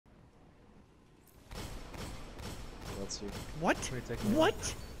hits you. What? Wait, take me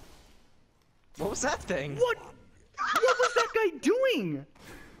What? What was that thing? What? What was that guy doing?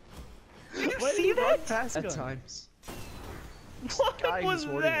 Did you Why see did he run that? past at times? What guy was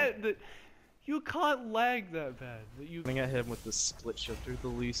who's hoarding that? You can't lag that bad. Running at him with the split shifter, the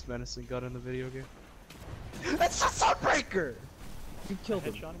least menacing gun in the video game. That's the Sunbreaker! You killed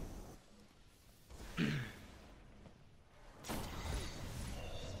him. Headshot him.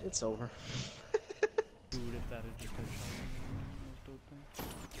 It's over. Dude, if that had just headshot him.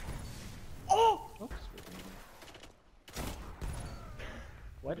 Oh! Oops.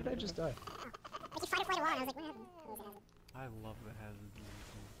 Why did I just die? I just tried it for a while and I was like, what happened? I love the hazard.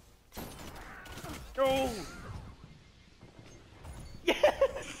 Oh!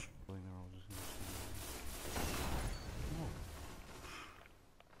 Yes!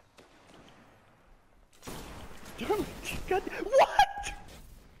 Damn it! God, what?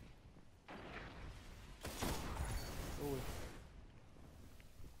 Oh.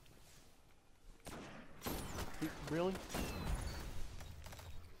 Really?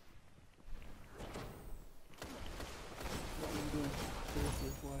 What are you doing?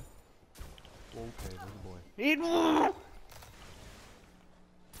 Seriously, why? Okay, there's a boy. Eat more!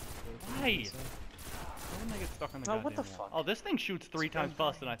 Why? Why didn't I get stuck on the goddamn what the wall? fuck? Oh, this thing shoots 3 times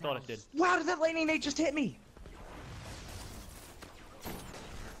faster than I thought it did. Wow, did that lightning nade just hit me?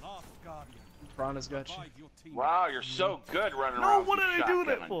 Piranha's got you. Wow, you're so good running No, around. what did with I do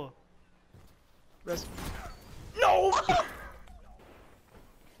that shotgunning. for? Res No!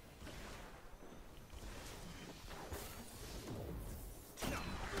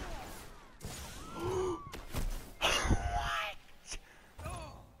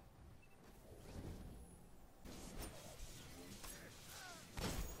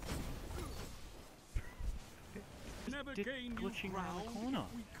 Never Dick gain glitching new around the ground corner.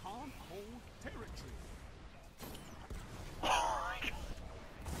 if we can't hold territory. Oh my god.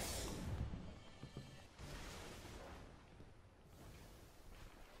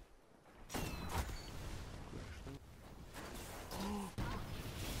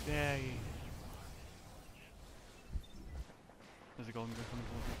 Dang. There's a golden gun coming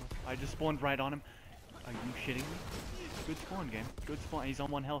towards me. I just spawned right on him. Are you shitting me? Good spawn, game. Good spawn. He's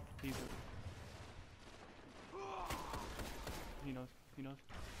on 1 health. He knows. He knows.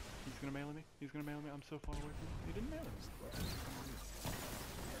 He's gonna melee me. He's gonna melee me. I'm so far away from him. He didn't melee me.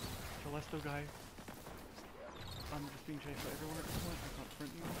 Telesto guy. I'm just being chased by everyone at this point. I can't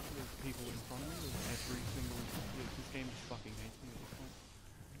sprint anymore. There's people in front of me. There's every single... This game just fucking hates me at this point.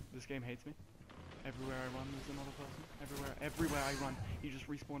 This game hates me. Everywhere I run, there's another person. Everywhere I run, you just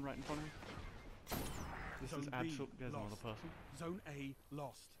respawn right in front of me. This is absolute. There's another person. Zone A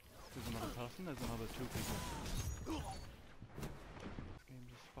lost. There's another person. There's another 2 people. This game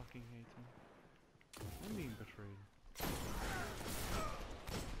just fucking hates me. I'm being betrayed.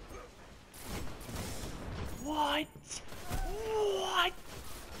 What? What?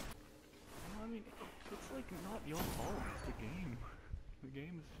 I mean, it's like not your fault. It's the game. The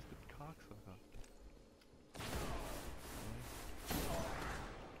game is just a cocksucker.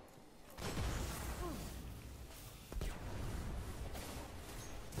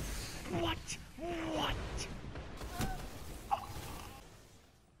 What? What?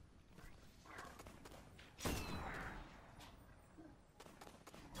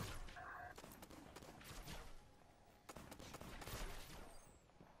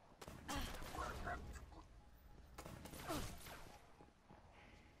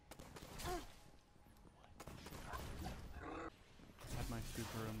 Had my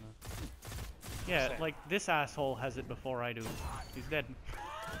super in the... Yeah, like this asshole has it before I do. He's dead.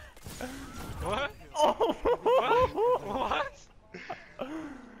 What? Oh! What?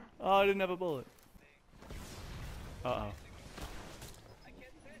 Oh, I didn't have a bullet. Uh-oh.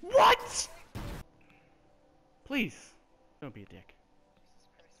 What?! Please, don't be a dick.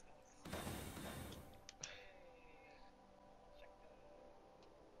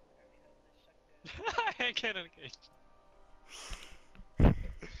 I ain't getting engaged.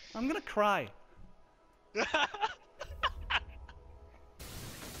 I'm gonna cry.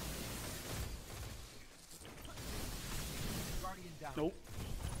 Nope.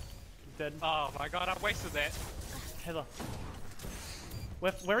 He's dead. Oh my god, I wasted that. Heather.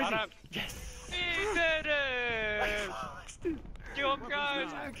 Where is Shut he? up. Yes! He did it! Dude, Your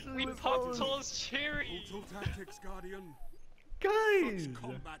guys, actually we was popped on. Tall's cherry. Auto tactics, Guardian. guys! Such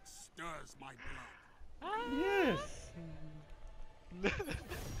combat stirs my blood. Yes!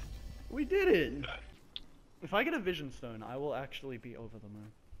 We did it! If I get a vision stone, I will actually be over the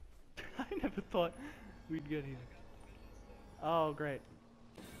moon. I never thought we'd get here. Oh, great.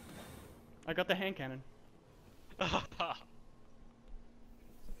 I got the hand cannon. I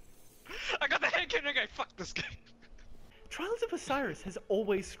got the hand cannon guy. Fuck this game. Trials of Osiris has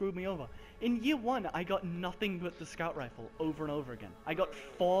always screwed me over. In year 1, I got nothing but the scout rifle over and over again. I got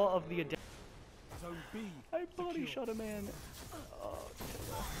 4 of the Zone B. I body secure. shot a man. Oh,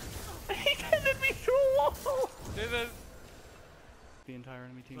 he sended me through a wall! This is The entire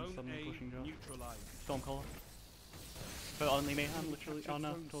enemy team is Zone suddenly A pushing Joe. neutralized. Stormcaller. But only me, I'm literally. Oh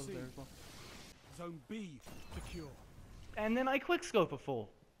no, Zone Tor's C. there as well. Zone B secure. And then I quickscope a fool.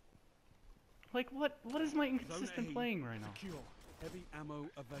 Like, what is my Zone inconsistent A playing right now? secure. Heavy ammo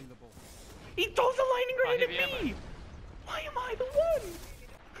available. He throws a lightning grenade heavy at me! ammo. Why am I the one?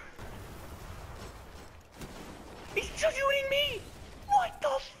 He's just shooting me! What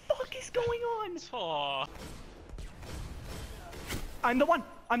the fuck is going on? Aw. I'm the one!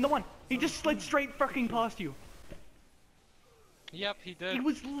 I'm the one! He just slid straight fucking past you. Yep, he did. He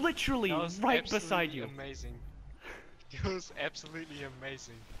was literally That was right beside absolutely you. Amazing. It was absolutely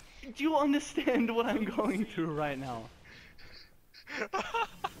amazing. Do you understand what I'm going through right now?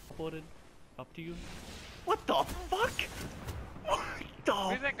 Teleported up to you. What the fuck? What the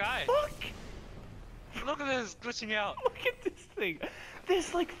Where's that guy? fuck? Look at this glitching out. Look at this thing.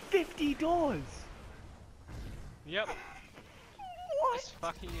 There's like 50 doors. Yep. What? It's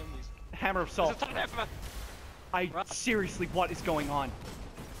fucking amazing. Hammer of There's salt. a ton of hammer. Seriously, what is going on?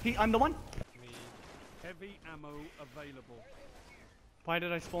 I'm the one? Me. Heavy ammo available. Why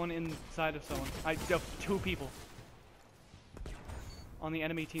did I spawn inside of someone? Of 2 people. On the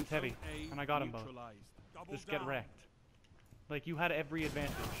enemy team's heavy. Zone A And I got them both. neutralized. Double Just get down. wrecked. Like, you had every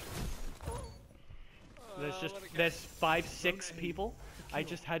advantage. There's just, what a guy. there's 5, 6 Zone A people. I secure.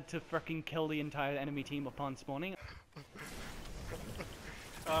 just had to fricking kill the entire enemy team upon spawning.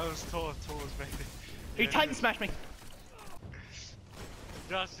 Oh, it was Tor was baby. He Titan smashed me!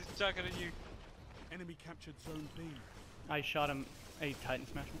 Josh is chucking at you. Enemy captured Zone B. I shot him. A Titan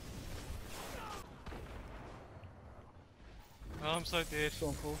smashed me. Oh, I'm so dead.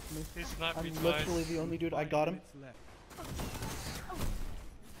 So cool for me. He sniped me I'm twice. literally the only dude. I 5 got him. minutes left.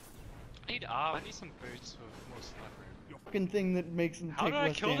 I need arm. I need some boots for more sniper. Your Fucking thing that makes him How take did I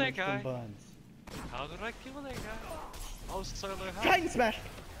less kill that damage guy? from Barnes. How did I kill that guy? I was so low health. Titan smash!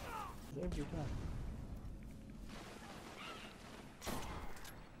 Every time.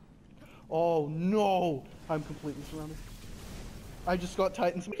 Oh no! I'm completely surrounded. I just got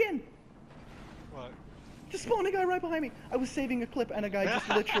Titans again! What? Just spawned a guy right behind me! I was saving a clip and a guy just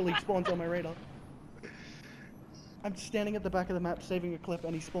literally spawns on my radar. I'm standing at the back of the map saving a clip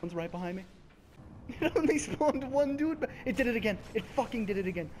and he spawns right behind me. It only spawned 1 dude, but it did it again. It fucking did it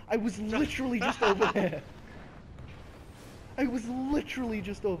again. I was literally just over there. I was literally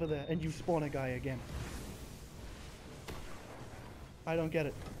just over there and you spawn a guy again. I don't get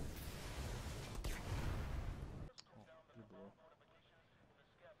it.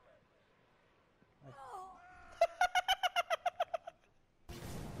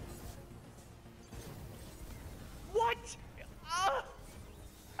 What?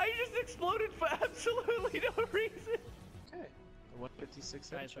 I just exploded for absolutely no reason. Okay. The 156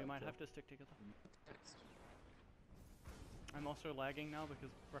 Guys, we headshot might kill. have to stick together. I'm also lagging now because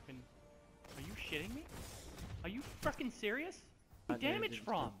frickin'. Are you shitting me? Are you frickin' serious? Where Not near damage the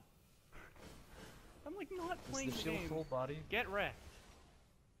from? I'm like not Is playing the the shield game. full body? Get wrecked.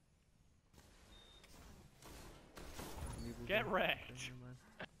 Medieval Get game? wrecked. Okay, never mind.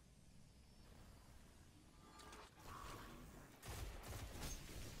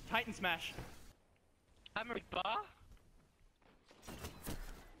 Titan smash. I'm a bar?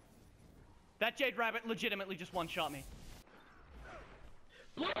 That Jade Rabbit legitimately just one-shot me.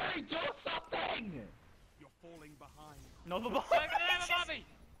 Blue, do something! You're falling behind. No, the ball. Look at him above me!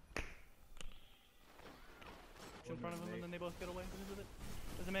 It's in front of him and then they both get away because of it.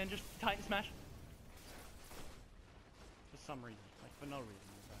 There's a man just Titan smash. For some reason. Like, for no reason.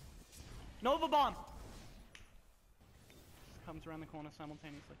 Like that. Nova Bomb! Just comes around the corner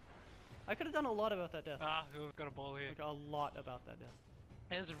simultaneously. I could have done a lot about that death. Ah, we've got a ball here. Like, a lot about that death.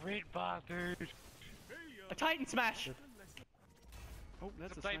 There's a red bar, dude. A Titan smash! Oh,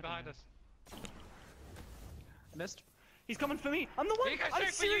 that's There's a a plane sniper behind man. us. Missed. He's coming for me! I'm the one! He goes I'm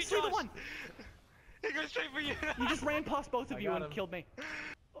straight for you, seriously the Josh. one! He goes straight for you. You just ran past both of I you got and him. killed me.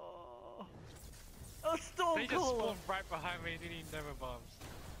 Oh. A He Stormcaller! just spawned right behind me and then he never bombs.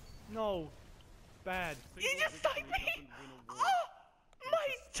 No. Bad. You Single just sniped victory me! doesn't win a war. Ah! My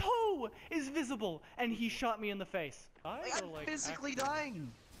toe is visible, and he shot me in the face. I'm like, physically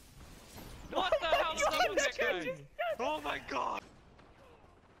dying! What the hell is God, up with that that guy? just- Oh my god!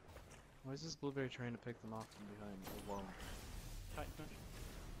 Why is this blueberry trying to pick them off from behind alone? Titan smash.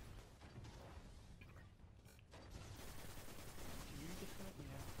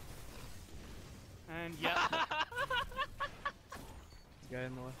 And yeah, Guy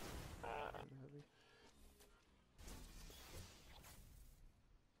in the left.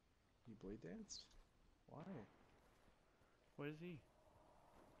 You blade danced? Why? where is he?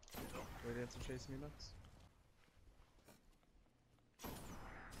 Blade dance and chasing me nuts?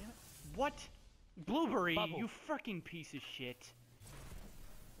 Damn it. What? Blueberry, Bubble. you fucking piece of shit.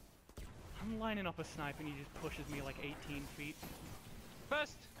 I'm lining up a snipe and he just pushes me like 18 feet.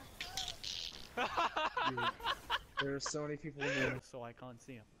 Best. Dude, there are so many people in there. So I can't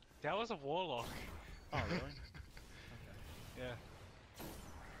see him. That was a warlock. Oh, really? Yeah.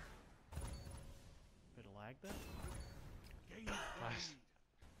 Bit of lag there? Gain Nice.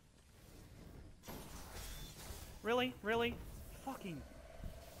 Really? Really? Fucking.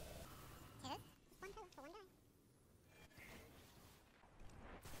 Hit it. One for one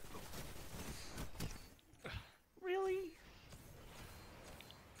guy. Really?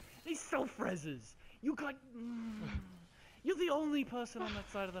 These self-reses! You got... You're the only person on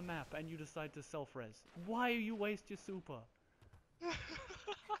that side of the map and you decide to self-res. Why you waste your super?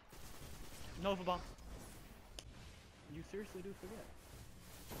 Nova bomb. You seriously do forget.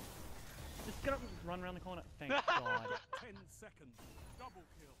 Just get up and run around the corner. Thank God. 10 seconds. Double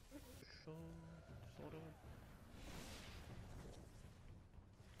kill. So, sort of.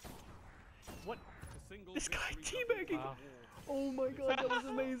 What? A single This guy victory teabagging! Wow. Oh my god, that was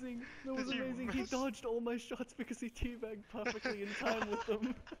amazing! That was Did you amazing. He miss? dodged all my shots because he teabagged perfectly in time with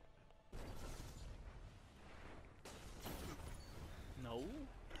them. No?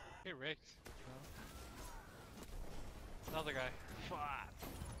 Get wrecked. Another guy. Fuck.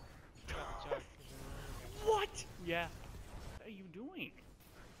 Got the joke. What? Yeah. What are you doing?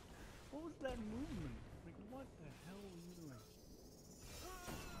 What was that movement? Like, what the hell were you doing?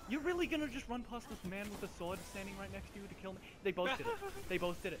 You're really gonna just run past this man with a sword standing right next to you to kill me? They both did it. They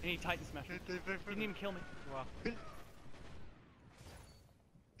both did it. And he Titan smashed me. Didn't even kill me. Wow.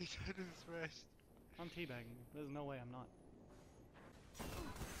 He tried to smash. I'm teabagging. There's no way I'm not.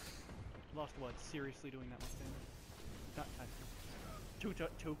 Lost what? Seriously doing that much damage? Not times two.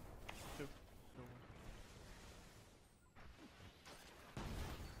 Two.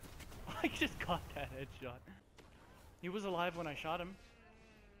 I just caught that headshot. He was alive when I shot him.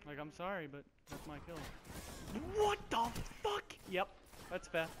 Like, I'm sorry, but that's my kill. What the fuck? Yep, that's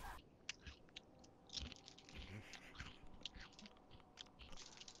fair.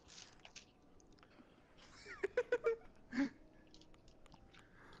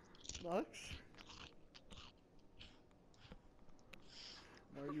 Lux?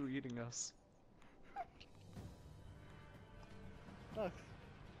 Why are you eating us? Lux?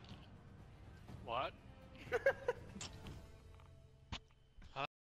 What?